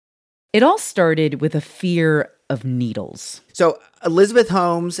It all started with a fear of needles. So Elizabeth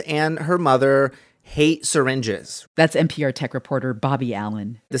Holmes and her mother hate syringes. That's NPR tech reporter Bobby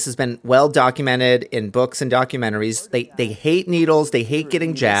Allen. This has been well documented in books and documentaries. They hate needles. They hate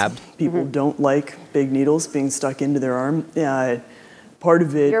getting jabbed. People don't like big needles being stuck into their arm. Part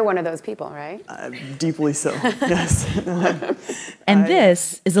of it... You're one of those people, right? Deeply so, yes. And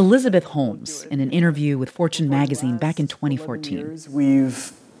this is Elizabeth Holmes in an interview with Fortune magazine back in 2014.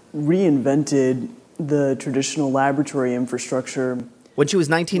 We've reinvented the traditional laboratory infrastructure. When she was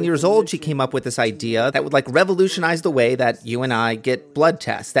 19 years old, she came up with this idea that would revolutionize the way that you and I get blood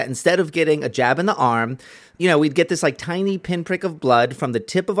tests. That instead of getting a jab in the arm, we'd get this tiny pinprick of blood from the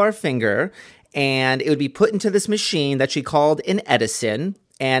tip of our finger, and it would be put into this machine that she called an Edison,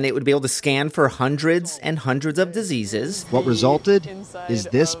 and it would be able to scan for hundreds and hundreds of diseases. What resulted is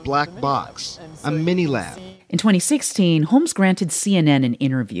this black box, a mini lab. In 2016, Holmes granted CNN an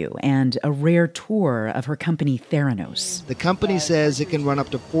interview and a rare tour of her company Theranos. The company says it can run up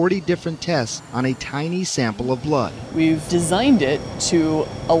to 40 different tests on a tiny sample of blood. We've designed it to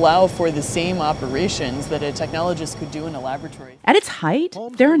allow for the same operations that a technologist could do in a laboratory. At its height,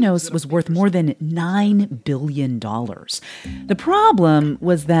 Theranos was worth more than $9 billion. The problem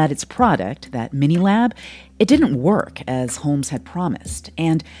was that its product, that mini lab, it didn't work as Holmes had promised,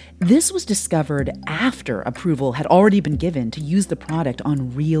 and this was discovered after approval had already been given to use the product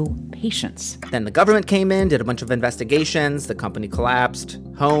on real patients. Then the government came in, did a bunch of investigations, the company collapsed.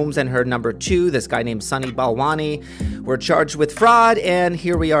 Holmes and her number two, this guy named Sunny Balwani, were charged with fraud, and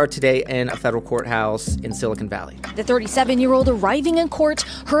here we are today in a federal courthouse in Silicon Valley. The 37-year-old arriving in court,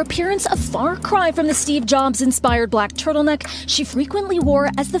 her appearance a far cry from the Steve Jobs-inspired black turtleneck she frequently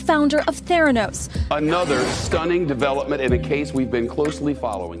wore as the founder of Theranos. Another stunning development in a case we've been closely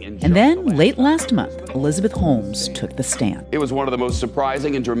following. And then, late last month, Elizabeth Holmes took the stand. It was one of the most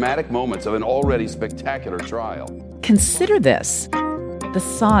surprising and dramatic moments of an already spectacular trial. Consider this. The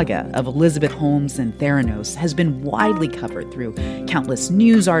saga of Elizabeth Holmes and Theranos has been widely covered through countless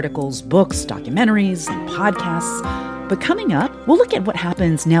news articles, books, documentaries, and podcasts. But coming up, we'll look at what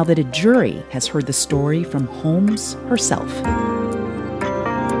happens now that a jury has heard the story from Holmes herself.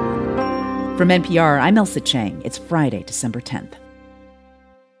 From NPR, I'm Elsa Chang. It's Friday, December 10th.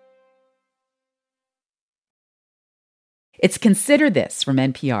 It's Consider This from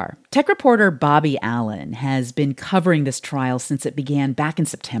NPR. Tech reporter Bobby Allen has been covering this trial since it began back in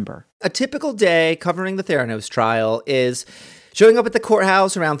September. A typical day covering the Theranos trial is showing up at the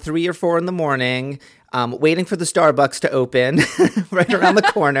courthouse around 3 or 4 in the morning, waiting for the Starbucks to open right around the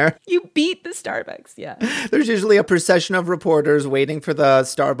corner. You beat the Starbucks, yeah. There's usually a procession of reporters waiting for the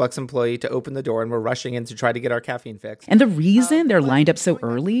Starbucks employee to open the door, and we're rushing in to try to get our caffeine fix. And the reason they're lined up so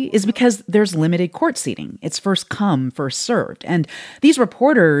early is because there's limited court seating. It's first come, first served. And these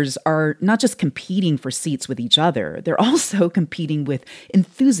reporters are not just competing for seats with each other, they're also competing with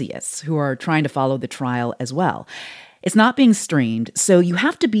enthusiasts who are trying to follow the trial as well. It's not being streamed, so you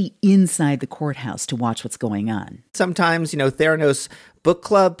have to be inside the courthouse to watch what's going on. Sometimes, Theranos book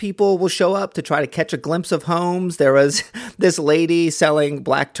club people will show up to try to catch a glimpse of Holmes. There was this lady selling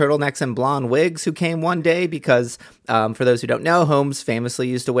black turtlenecks and blonde wigs who came one day because, for those who don't know, Holmes famously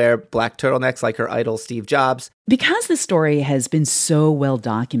used to wear black turtlenecks like her idol Steve Jobs. Because this story has been so well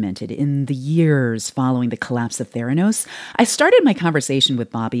documented in the years following the collapse of Theranos, I started my conversation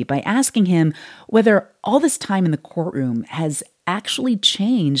with Bobby by asking him whether all this time in the courtroom has actually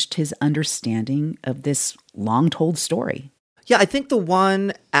changed his understanding of this long-told story. Yeah, I think the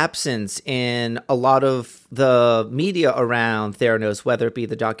one absence in a lot of the media around Theranos, whether it be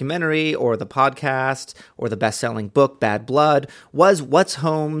the documentary or the podcast or the best-selling book, Bad Blood, was what's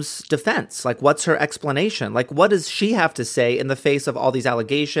Holmes' defense? What's her explanation? What does she have to say in the face of all these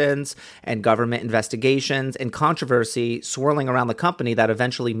allegations and government investigations and controversy swirling around the company that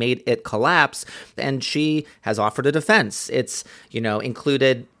eventually made it collapse? And she has offered a defense. It's,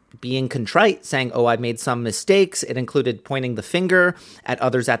 included being contrite, saying, I made some mistakes. It included pointing the finger at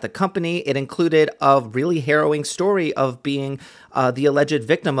others at the company. It included a really harrowing story of being the alleged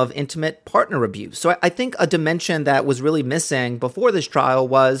victim of intimate partner abuse. So I think a dimension that was really missing before this trial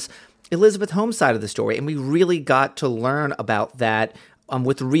was Elizabeth Holmes' side of the story. And we really got to learn about that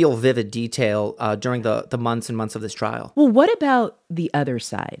with real vivid detail during the months and months of this trial. Well, what about the other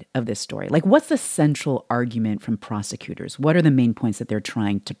side of this story? What's the central argument from prosecutors? What are the main points that they're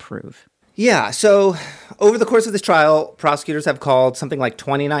trying to prove? Yeah, so over the course of this trial, prosecutors have called something like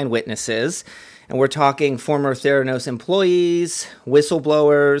 29 witnesses, and we're talking former Theranos employees,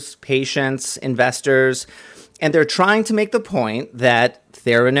 whistleblowers, patients, investors, and they're trying to make the point that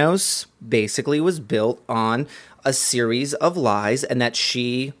Theranos basically was built on a series of lies and that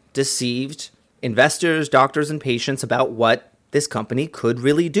she deceived investors, doctors, and patients about what this company could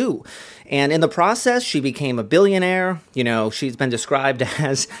really do. And in the process, she became a billionaire. She's been described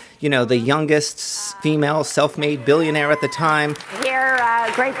as, the youngest female self-made billionaire at the time. Here,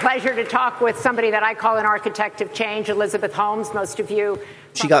 great pleasure to talk with somebody that I call an architect of change, Elizabeth Holmes. Most of you.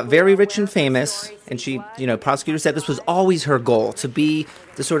 She got very rich and famous, and she, prosecutors said this was always her goal, to be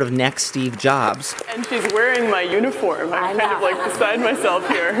the sort of next Steve Jobs. And she's wearing my uniform. I'm kind of beside myself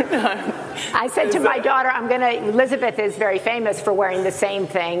here. I said to my daughter, Elizabeth is very famous for wearing the same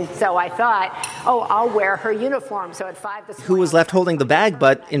thing. So I thought, I'll wear her uniform. So at 5 this morning. Who was left holding the bag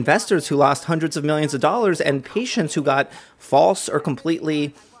but investors who lost hundreds of millions of dollars and patients who got false or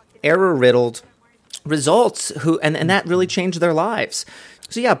completely error-riddled results and that really changed their lives.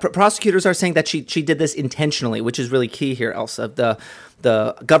 So yeah, prosecutors are saying that she did this intentionally, which is really key here, Elsa.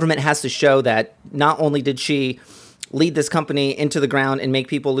 The government has to show that not only did she lead this company into the ground and make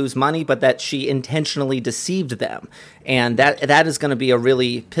people lose money, but that she intentionally deceived them. And that is going to be a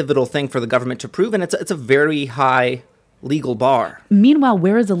really pivotal thing for the government to prove, and it's a very high legal bar. Meanwhile,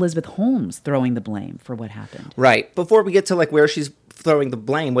 where is Elizabeth Holmes throwing the blame for what happened? Right. Before we get to where she's throwing the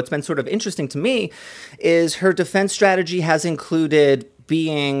blame, what's been sort of interesting to me is her defense strategy has included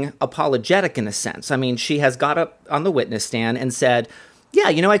being apologetic in a sense. I mean, she has got up on the witness stand and said, yeah,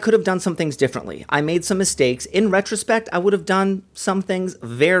 I could have done some things differently. I made some mistakes. In retrospect, I would have done some things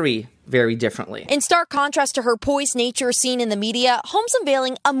very, very differently. In stark contrast to her poised nature seen in the media, Holmes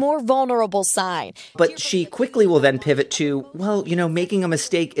unveiling a more vulnerable side. But she quickly will then pivot to, making a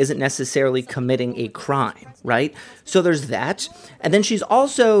mistake isn't necessarily committing a crime, right? So there's that. And then she's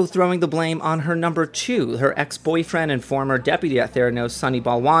also throwing the blame on her number two, her ex-boyfriend and former deputy at Theranos, Sunny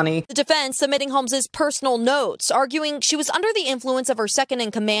Balwani. The defense submitting Holmes's personal notes, arguing she was under the influence of her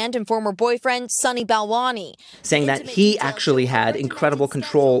second-in-command and former boyfriend, Sunny Balwani. Saying that he actually had incredible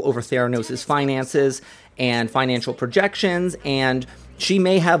control over Theranos' finances and financial projections, and she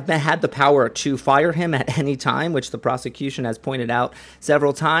may have had the power to fire him at any time, which the prosecution has pointed out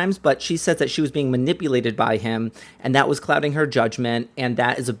several times, but she says that she was being manipulated by him, and that was clouding her judgment, and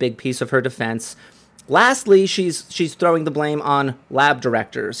that is a big piece of her defense. Lastly, she's throwing the blame on lab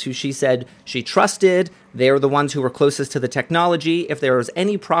directors, who she said she trusted. They were the ones who were closest to the technology. If there was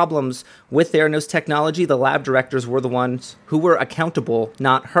any problems with Theranos technology, the lab directors were the ones who were accountable,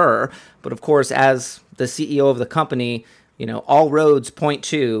 not her. But of course, as the CEO of the company, all roads point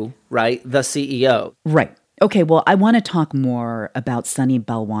to, right, the CEO. Right. Okay, well, I want to talk more about Sunny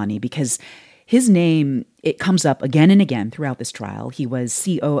Balwani because his name, it comes up again and again throughout this trial. He was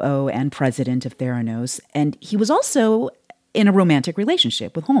COO and president of Theranos, and he was also in a romantic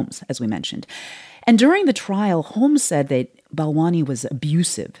relationship with Holmes, as we mentioned. And during the trial, Holmes said that Balwani was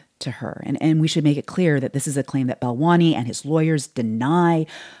abusive to her. And we should make it clear that this is a claim that Balwani and his lawyers deny.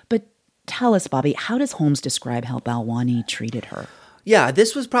 But tell us, Bobby, how does Holmes describe how Balwani treated her? Yeah,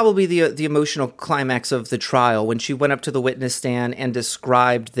 this was probably the emotional climax of the trial when she went up to the witness stand and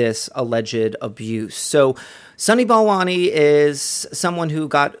described this alleged abuse. So Sunny Balwani is someone who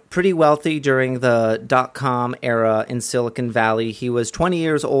got pretty wealthy during the .com era in Silicon Valley. He was 20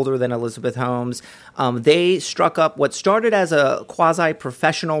 years older than Elizabeth Holmes. They struck up what started as a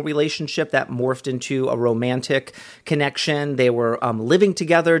quasi-professional relationship that morphed into a romantic connection. They were living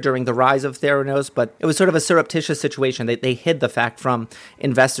together during the rise of Theranos, but it was sort of a surreptitious situation. They hid the fact from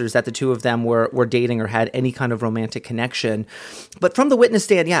investors that the two of them were dating or had any kind of romantic connection. But from the witness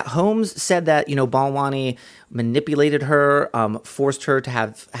stand, Holmes said that, Balwani manipulated her, forced her to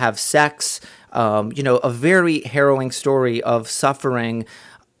have sex, a very harrowing story of suffering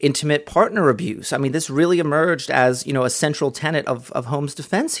intimate partner abuse. I mean, this really emerged as, a central tenet of Holmes'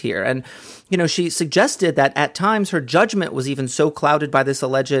 defense here. And, she suggested that at times her judgment was even so clouded by this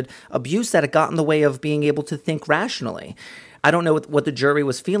alleged abuse that it got in the way of being able to think rationally. I don't know what the jury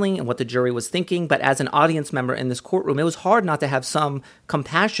was feeling and what the jury was thinking, but as an audience member in this courtroom, it was hard not to have some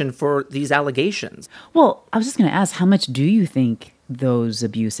compassion for these allegations. Well, I was just going to ask, how much do you think those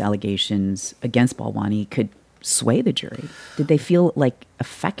abuse allegations against Balwani could sway the jury? Did they feel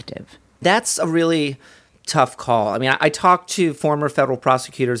effective? That's a really tough call. I mean, I talked to former federal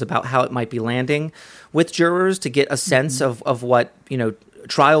prosecutors about how it might be landing with jurors to get a sense of what,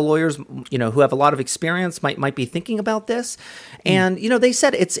 trial lawyers, who have a lot of experience might be thinking about this. And, they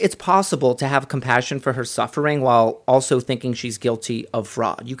said it's possible to have compassion for her suffering while also thinking she's guilty of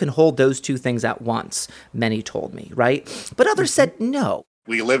fraud. You can hold those two things at once, many told me, right? But others said no.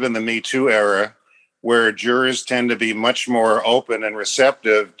 We live in the Me Too era, where jurors tend to be much more open and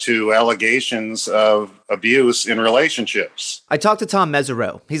receptive to allegations of abuse in relationships. I talked to Tom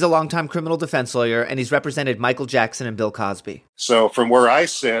Mesereau. He's a longtime criminal defense lawyer, and he's represented Michael Jackson and Bill Cosby. So from where I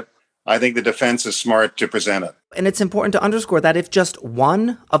sit, I think the defense is smart to present it. And it's important to underscore that if just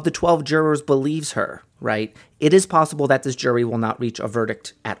one of the 12 jurors believes her, right, it is possible that this jury will not reach a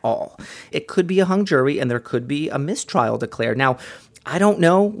verdict at all. It could be a hung jury, and there could be a mistrial declared. Now, I don't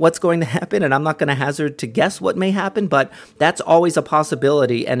know what's going to happen, and I'm not going to hazard to guess what may happen, but that's always a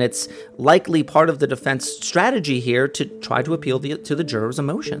possibility, and it's likely part of the defense strategy here to try to appeal to the jurors'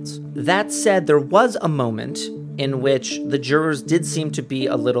 emotions. That said, there was a moment in which the jurors did seem to be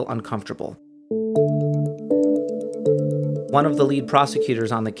a little uncomfortable. One of the lead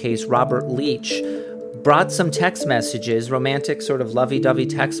prosecutors on the case, Robert Leach, brought some text messages, romantic sort of lovey-dovey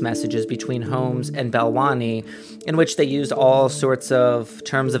text messages between Holmes and Balwani, in which they used all sorts of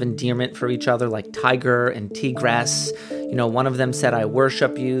terms of endearment for each other, like tiger and tigress. You know, one of them said, "I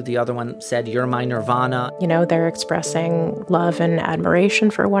worship you." The other one said, "You're my nirvana." You know, they're expressing love and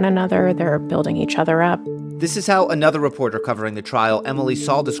admiration for one another. They're building each other up. This is how another reporter covering the trial, Emily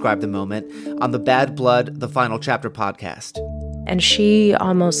Saul, described the moment on the Bad Blood, The Final Chapter podcast. And she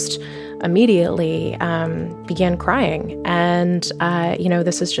almost immediately began crying. And,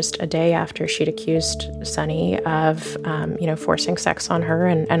 this is just a day after she'd accused Sonny of, forcing sex on her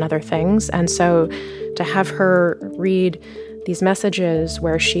and other things. And so to have her read these messages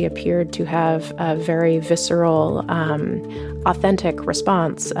where she appeared to have a very visceral, authentic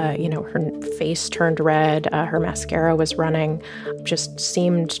response, her face turned red, her mascara was running, just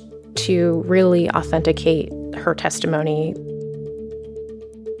seemed to really authenticate her testimony.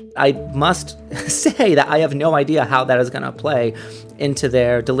 I must say that I have no idea how that is going to play into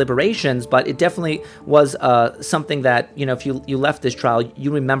their deliberations, but it definitely was something that, if you left this trial,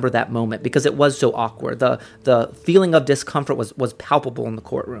 you remember that moment because it was so awkward. The feeling of discomfort was palpable in the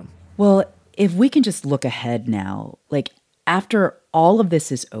courtroom. Well, if we can just look ahead now, after all of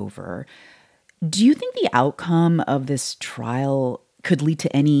this is over, do you think the outcome of this trial could lead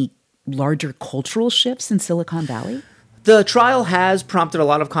to any larger cultural shifts in Silicon Valley? The trial has prompted a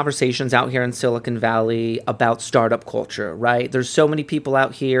lot of conversations out here in Silicon Valley about startup culture, right? There's so many people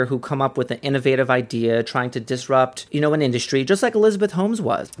out here who come up with an innovative idea trying to disrupt, an industry, just like Elizabeth Holmes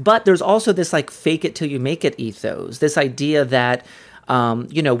was. But there's also this fake it till you make it ethos, this idea that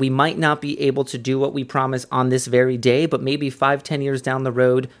we might not be able to do what we promise on this very day, but maybe 5-10 years down the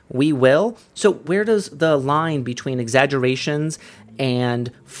road, we will. So where does the line between exaggerations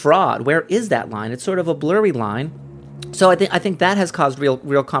and fraud, where is that line? It's sort of a blurry line. So I think that has caused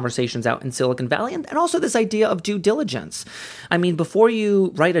real conversations out in Silicon Valley, and also this idea of due diligence. I mean, before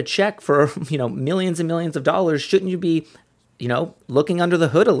you write a check for millions and millions of dollars, shouldn't you be looking under the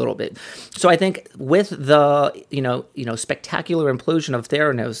hood a little bit? So I think with the, spectacular implosion of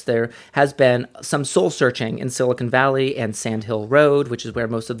Theranos, there has been some soul searching in Silicon Valley and Sand Hill Road, which is where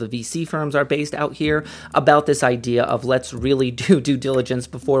most of the VC firms are based out here, about this idea of let's really do due diligence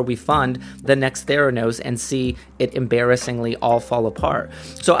before we fund the next Theranos and see it embarrassingly all fall apart.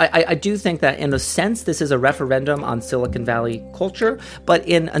 So I do think that in a sense, this is a referendum on Silicon Valley culture, but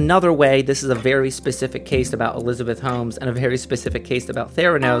in another way, this is a very specific case about Elizabeth Holmes and a very specific case about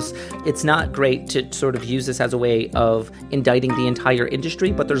Theranos. It's not great to sort of use this as a way of indicting the entire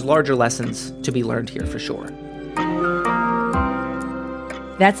industry, but there's larger lessons to be learned here for sure.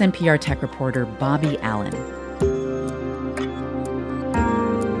 That's NPR tech reporter Bobby Allen.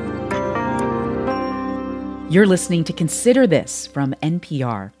 You're listening to Consider This from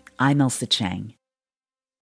NPR. I'm Elsa Chang.